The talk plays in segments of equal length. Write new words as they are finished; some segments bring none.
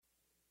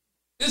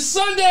It's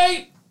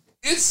Sunday.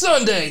 It's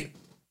Sunday.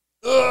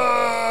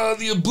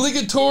 The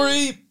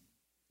obligatory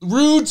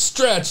rude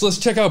stretch. Let's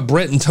check out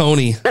Brett and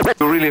Tony.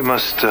 You really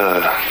must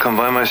come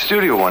by my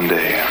studio one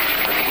day.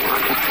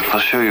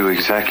 I'll show you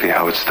exactly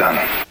how it's done.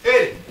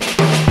 Hey.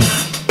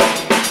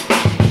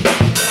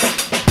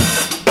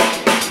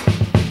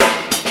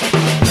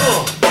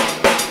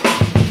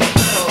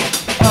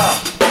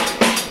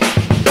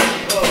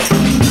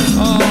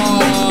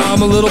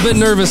 I'm a little bit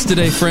nervous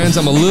today, friends.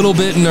 I'm a little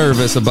bit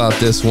nervous about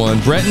this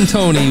one. Brett and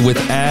Tony with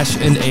Ash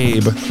and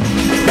Abe.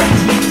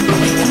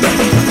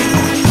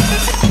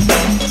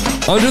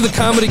 Under the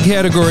comedy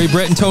category,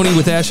 Brett and Tony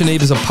with Ash and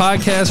Abe is a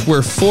podcast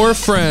where four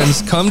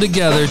friends come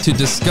together to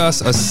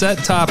discuss a set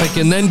topic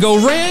and then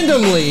go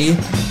randomly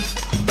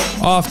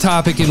off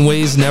topic in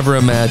ways never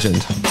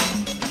imagined.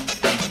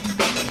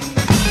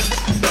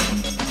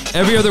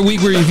 Every other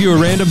week, we review a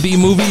random B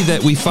movie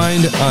that we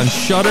find on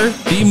Shudder.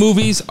 B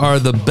movies are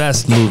the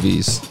best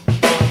movies.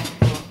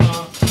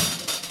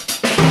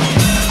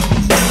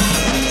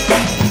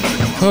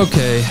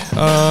 Okay,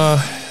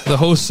 the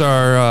hosts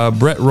are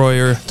Brett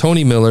Royer,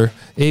 Tony Miller,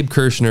 Abe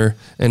Kirshner,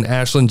 and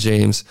Ashlyn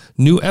James.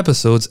 New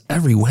episodes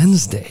every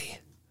Wednesday.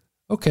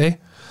 Okay,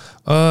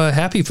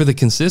 happy for the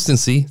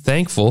consistency,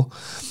 thankful.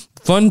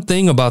 Fun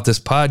thing about this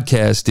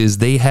podcast is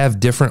they have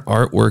different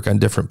artwork on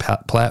different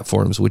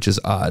platforms, which is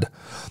odd.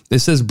 It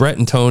says Brett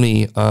and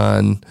Tony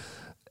on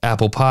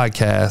Apple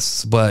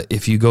Podcasts, but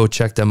if you go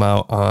check them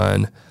out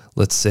on,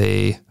 let's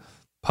say,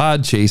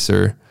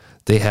 Podchaser,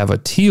 they have a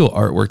teal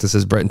artwork that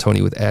says Brett and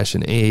Tony with Ash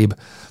and Abe.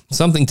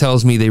 Something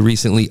tells me they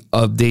recently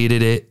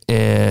updated it,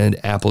 and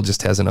Apple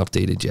just hasn't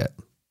updated yet.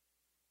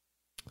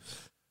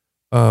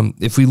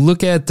 If we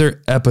look at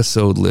their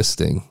episode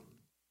listing,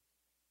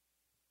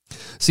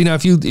 see, now,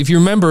 if you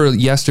remember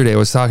yesterday, I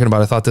was talking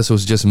about, I thought this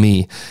was just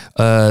me.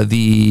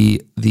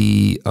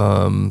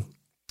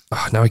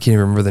 Now I can't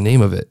even remember the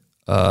name of it.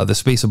 The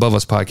Space Above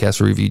Us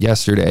podcast we reviewed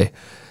yesterday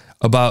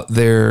about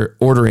their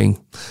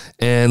ordering.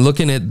 And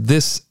looking at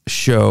this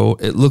show,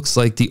 it looks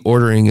like the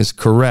ordering is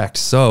correct.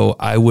 So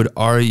I would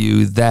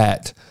argue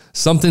that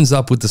something's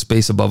up with the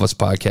Space Above Us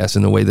podcast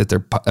in the way that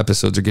their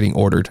episodes are getting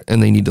ordered,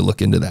 and they need to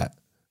look into that.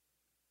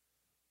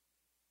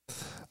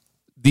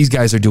 These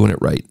guys are doing it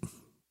right.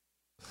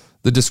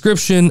 The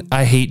description,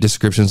 I hate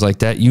descriptions like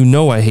that. You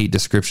know I hate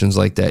descriptions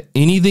like that.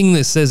 Anything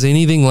that says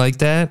anything like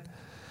that,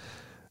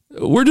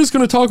 we're just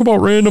going to talk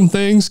about random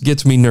things,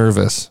 gets me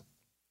nervous.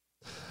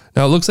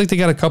 Now, it looks like they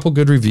got a couple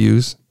good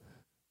reviews.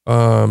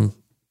 And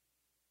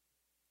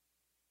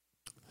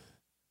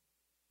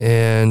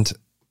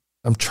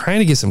I'm trying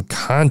to get some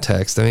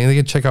context. I mean, they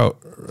can check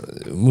out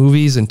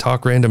movies and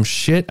talk random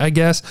shit, I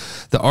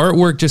guess. The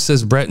artwork just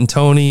says Brett and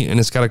Tony, and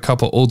it's got a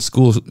couple old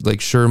school,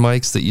 like, Shure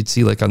mics that you'd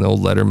see, like, on the old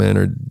Letterman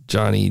or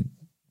Johnny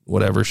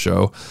whatever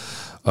show.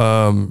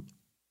 A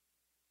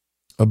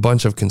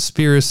bunch of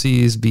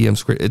conspiracies, BM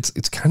Squared.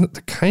 It's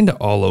kind of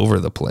all over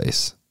the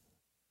place.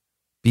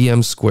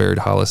 BM Squared,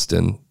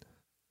 Holliston,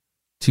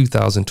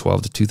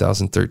 2012 to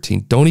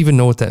 2013. Don't even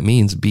know what that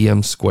means,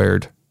 BM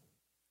Squared.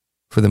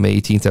 For the May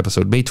 18th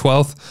episode. May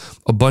 12th,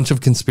 a bunch of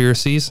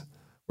conspiracies.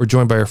 We're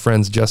joined by our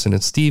friends Justin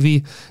and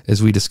Stevie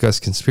as we discuss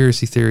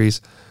conspiracy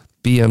theories.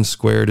 BM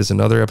Squared is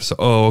another episode.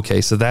 Oh,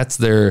 okay. So that's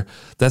their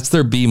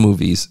B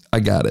movies. I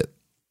got it.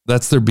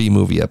 That's their B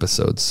movie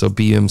episodes. So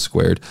BM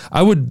Squared.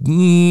 I would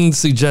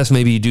suggest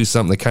maybe you do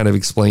something that kind of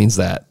explains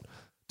that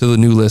to the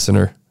new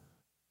listener.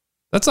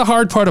 That's a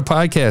hard part of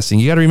podcasting.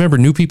 You got to remember,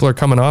 new people are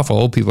coming off,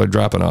 old people are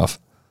dropping off.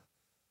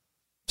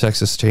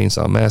 Texas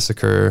Chainsaw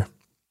Massacre.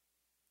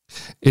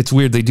 It's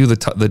weird. They do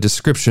the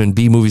description.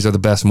 B movies are the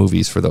best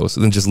movies for those.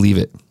 So then just leave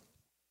it.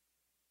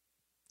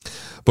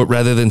 But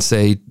rather than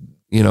say,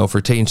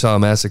 for Chainsaw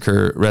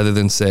Massacre, rather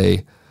than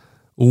say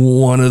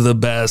one of the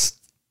best,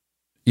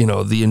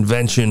 the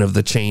invention of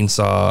the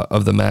chainsaw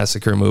of the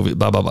massacre movie,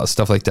 blah, blah, blah,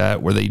 stuff like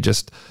that, where they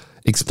just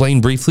explain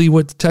briefly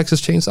what the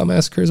Texas Chainsaw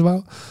Massacre is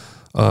about.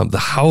 The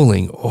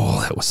Howling.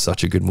 Oh, that was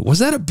such a good movie. Was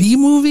that a B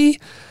movie?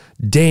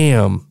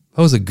 Damn.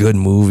 That was a good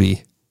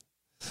movie.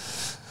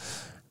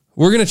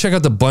 We're going to check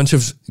out the Bunch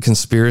of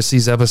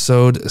Conspiracies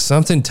episode.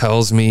 Something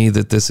tells me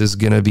that this is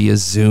going to be a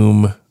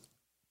Zoom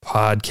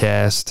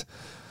podcast.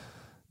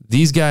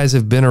 These guys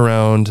have been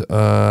around.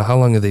 How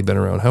long have they been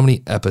around? How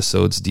many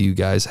episodes do you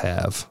guys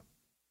have?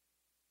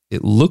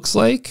 It looks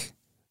like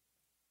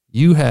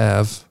you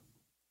have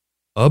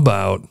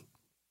about...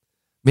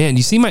 Man,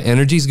 you see my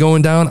energy's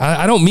going down?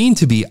 I don't mean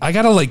to be. I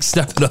got to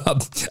step it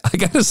up. I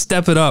got to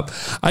step it up.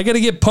 I got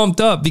to get pumped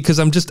up because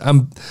I'm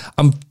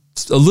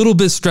a little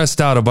bit stressed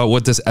out about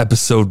what this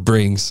episode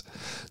brings.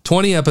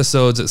 20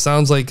 episodes. It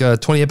sounds like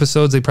 20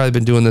 episodes. They've probably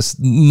been doing this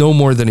no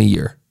more than a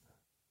year.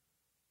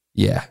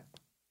 Yeah.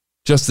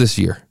 Just this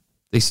year.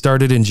 They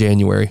started in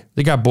January.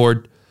 They got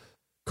bored.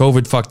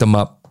 COVID fucked them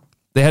up.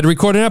 They had to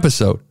record an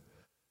episode.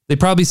 They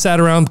probably sat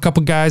around, a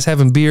couple guys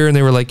having beer, and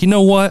they were like, you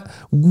know what?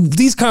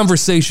 These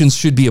conversations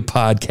should be a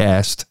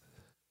podcast,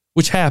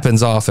 which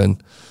happens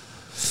often.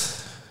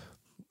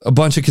 A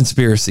bunch of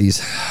conspiracies.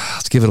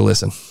 Let's give it a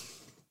listen.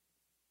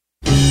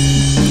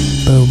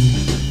 Boom.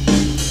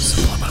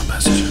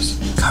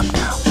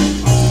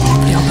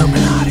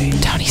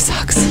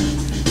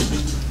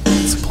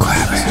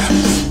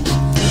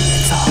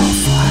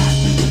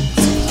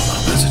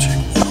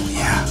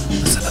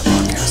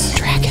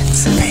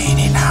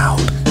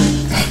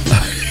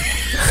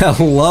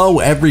 Hello,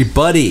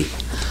 everybody.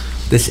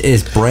 This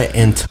is Brett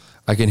and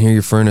I can hear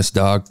your furnace,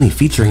 dog. Tony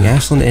featuring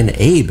Ashlyn and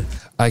Abe.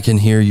 I can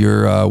hear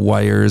your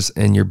wires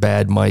and your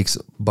bad mics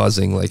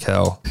buzzing like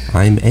hell.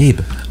 I'm Abe.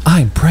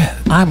 I'm Brett.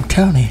 I'm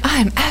Tony.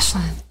 I'm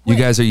Ashlyn. You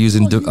guys are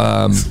using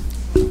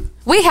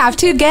We have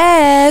two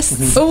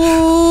guests.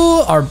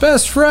 Ooh, our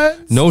best friend.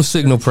 no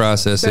signal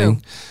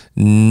processing.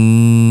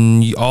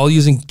 All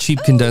using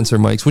cheap condenser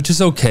mics, which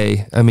is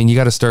okay. I mean, you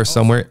got to start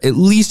somewhere. At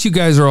least you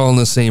guys are all in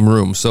the same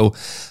room. So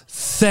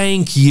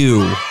thank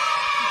you.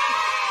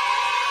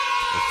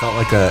 It felt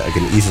like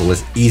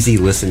an easy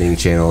listening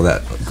channel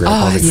that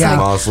Grandpa and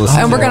Grandma's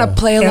listening And we're to. going to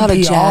play a lot of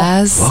NPR.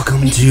 jazz.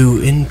 Welcome to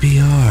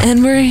NPR.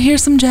 And we're going to hear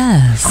some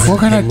jazz. on We're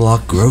gonna-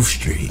 Hemlock Grove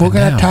Street. We're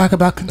going to talk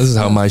about... This is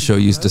how my show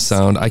used to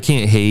sound. I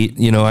can't hate.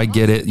 You know, I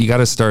get it. You got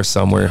to start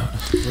somewhere.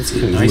 Let's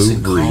get nice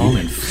and calm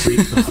and freak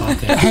the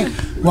fuck out. Hey,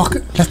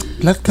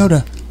 let's go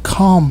to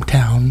Calm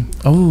Town.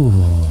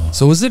 Oh,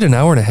 So was it an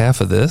hour and a half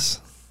of this?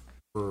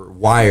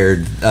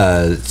 Wired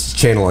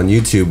channel on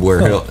YouTube where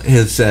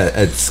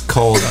it's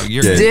called.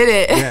 You're- Did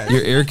it. Yeah,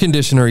 Your air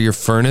conditioner, your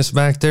furnace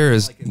back there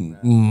is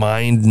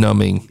mind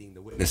numbing.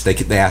 the witness. They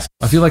ask.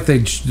 I feel like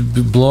they'd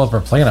blow up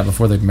our planet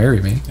before they'd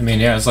marry me. I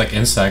mean, yeah, it's like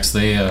insects.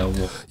 They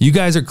will. You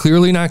guys are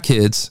clearly not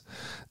kids.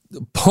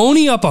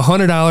 Pony up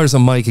 $100 a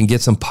mic and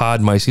get some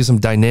pod mics, get some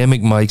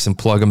dynamic mics and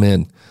plug them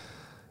in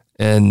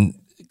and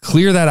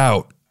clear that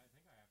out.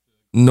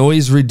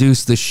 Noise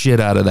reduce the shit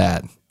out of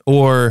that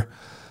or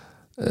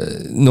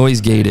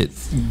noise gate it.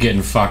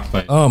 Getting fucked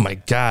by. Oh my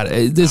God.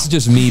 This is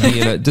just me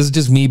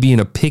being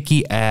a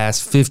picky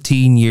ass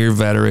 15-year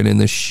veteran in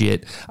this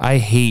shit. I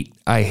hate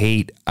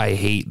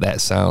that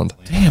sound.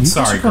 Damn,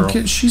 Sorry, girl.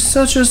 girl. She's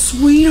such a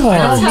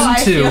sweetheart.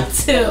 Me too.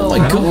 Oh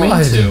my Me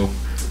God. too.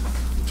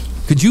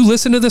 Could you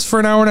listen to this for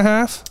an hour and a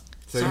half?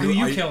 So Who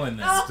you killing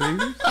this?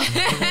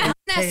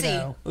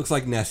 Nessie. Looks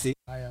like Nessie,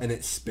 and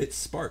it spits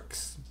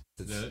sparks.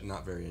 It's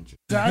not very interesting.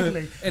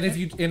 Exactly. And if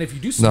you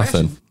do smash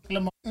Nothing.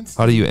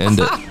 How do you end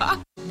it?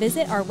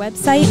 Visit our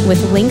website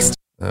with links.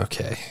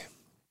 Okay.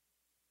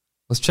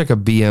 Let's check a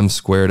BM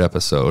squared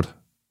episode.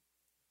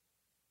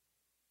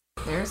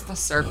 There's the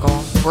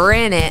circle. We're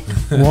in it.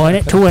 Want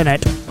it to win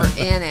it. We're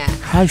in it.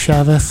 Hi,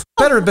 Travis.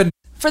 better have been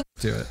For-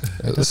 do it.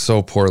 It was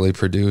so poorly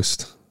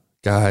produced.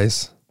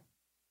 Guys,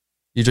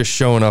 you're just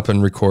showing up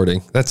and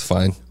recording. That's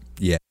fine.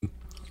 Yeah.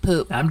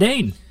 Poop. I'm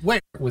Dane.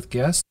 Wait, with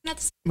guests.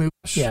 That's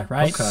Yeah,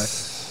 right? Okay.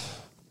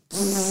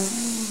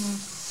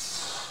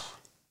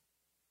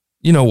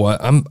 You know what?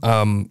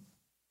 I'm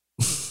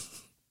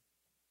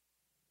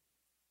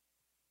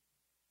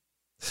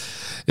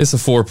It's a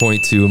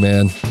 4.2,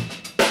 man.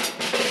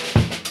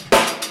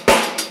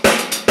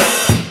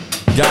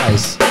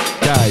 Guys.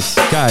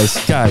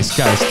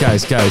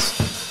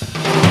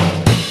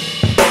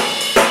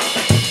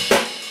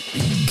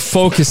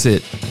 Focus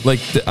it. Like,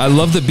 I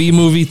love the B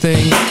movie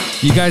thing.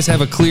 You guys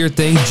have a clear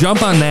thing.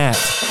 Jump on that.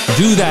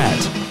 Do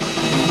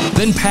that.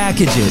 Then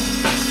package it.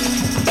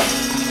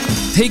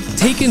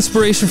 Take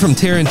inspiration from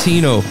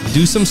Tarantino.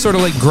 Do some sort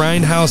of like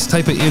grindhouse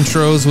type of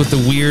intros with the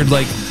weird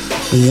like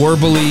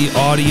warbly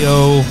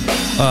audio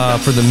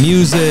for the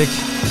music,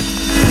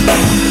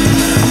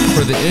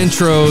 for the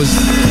intros.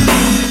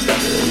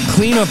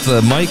 Clean up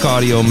the mic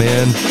audio,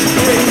 man.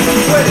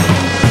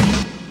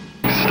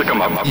 Stick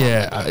 'em up.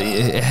 Yeah,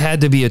 it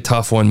had to be a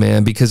tough one,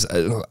 man, because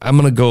I'm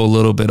gonna go a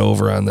little bit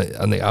over on the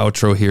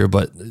outro here,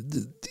 but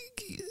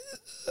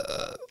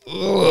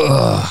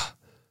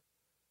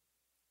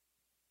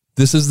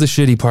this is the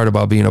shitty part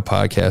about being a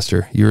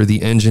podcaster. You're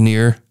the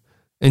engineer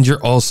and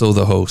you're also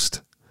the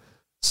host.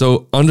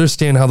 So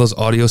understand how those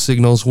audio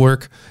signals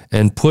work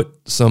and put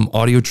some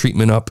audio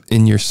treatment up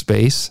in your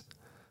space.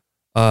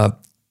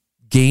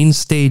 Gain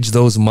stage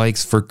those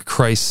mics for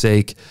Christ's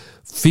sake.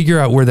 Figure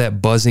out where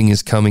that buzzing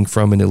is coming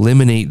from and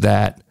eliminate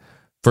that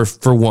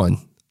for one.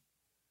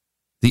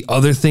 The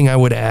other thing I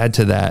would add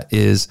to that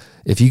is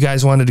if you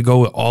guys wanted to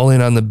go all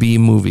in on the B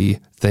movie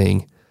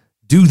thing,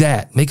 do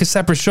that. Make a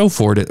separate show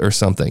for it or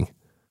something.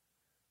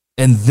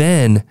 And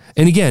then,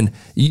 and again,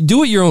 you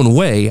do it your own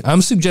way.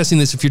 I'm suggesting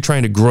this if you're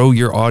trying to grow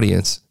your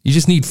audience. You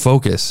just need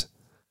focus.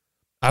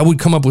 I would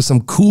come up with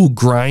some cool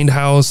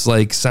grindhouse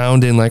like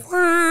sound in like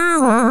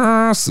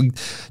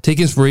take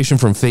inspiration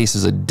from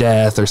Faces of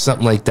Death or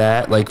something like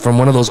that, like from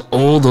one of those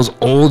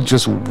old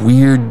just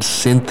weird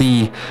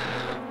synthy,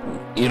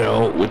 you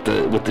know, with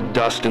the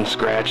dust and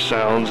scratch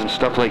sounds and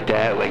stuff like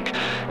that, like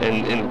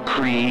and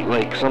create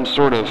like some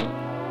sort of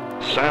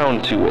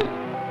sound to it.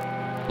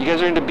 You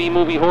guys are into B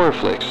movie horror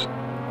flicks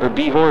or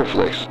B horror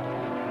flicks.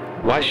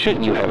 Why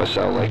shouldn't you have a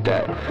sound like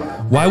that?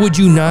 Why would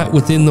you not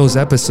within those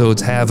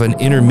episodes have an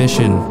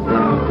intermission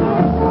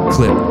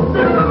clip?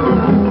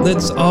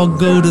 Let's all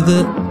go to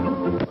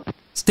the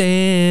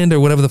stand or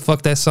whatever the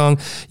fuck that song.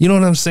 You know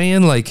what I'm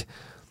saying? Like,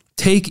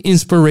 take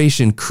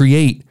inspiration,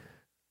 create.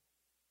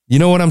 You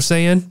know what I'm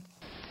saying?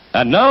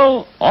 And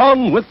now,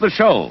 on with the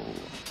show.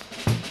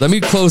 Let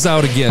me close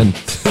out again.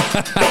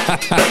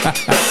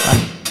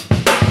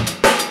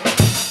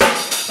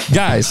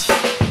 Guys,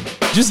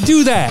 just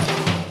do that.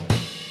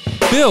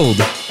 Build.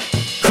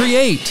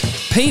 create,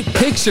 paint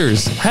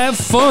pictures, have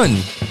fun.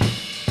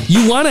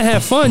 You want to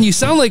have fun. You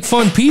sound like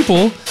fun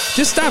people.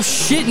 Just stop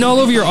shitting all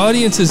over your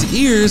audience's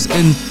ears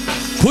and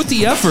put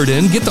the effort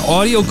in, get the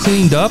audio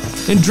cleaned up,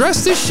 and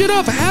dress this shit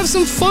up. Have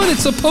some fun.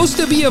 It's supposed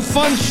to be a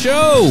fun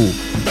show.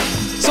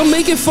 So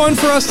make it fun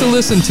for us to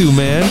listen to,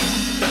 man.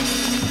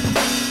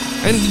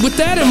 And with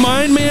that in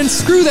mind, man,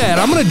 screw that.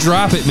 I'm going to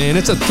drop it, man.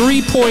 It's a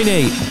 3.8.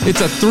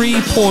 It's a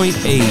 3.8.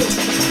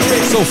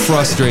 So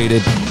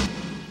frustrated.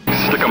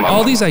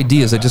 All these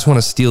ideas, I just want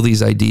to steal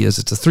these ideas.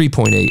 It's a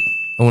 3.8.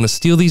 I want to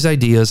steal these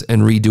ideas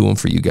and redo them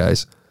for you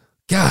guys.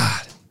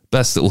 God,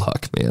 best of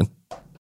luck, man.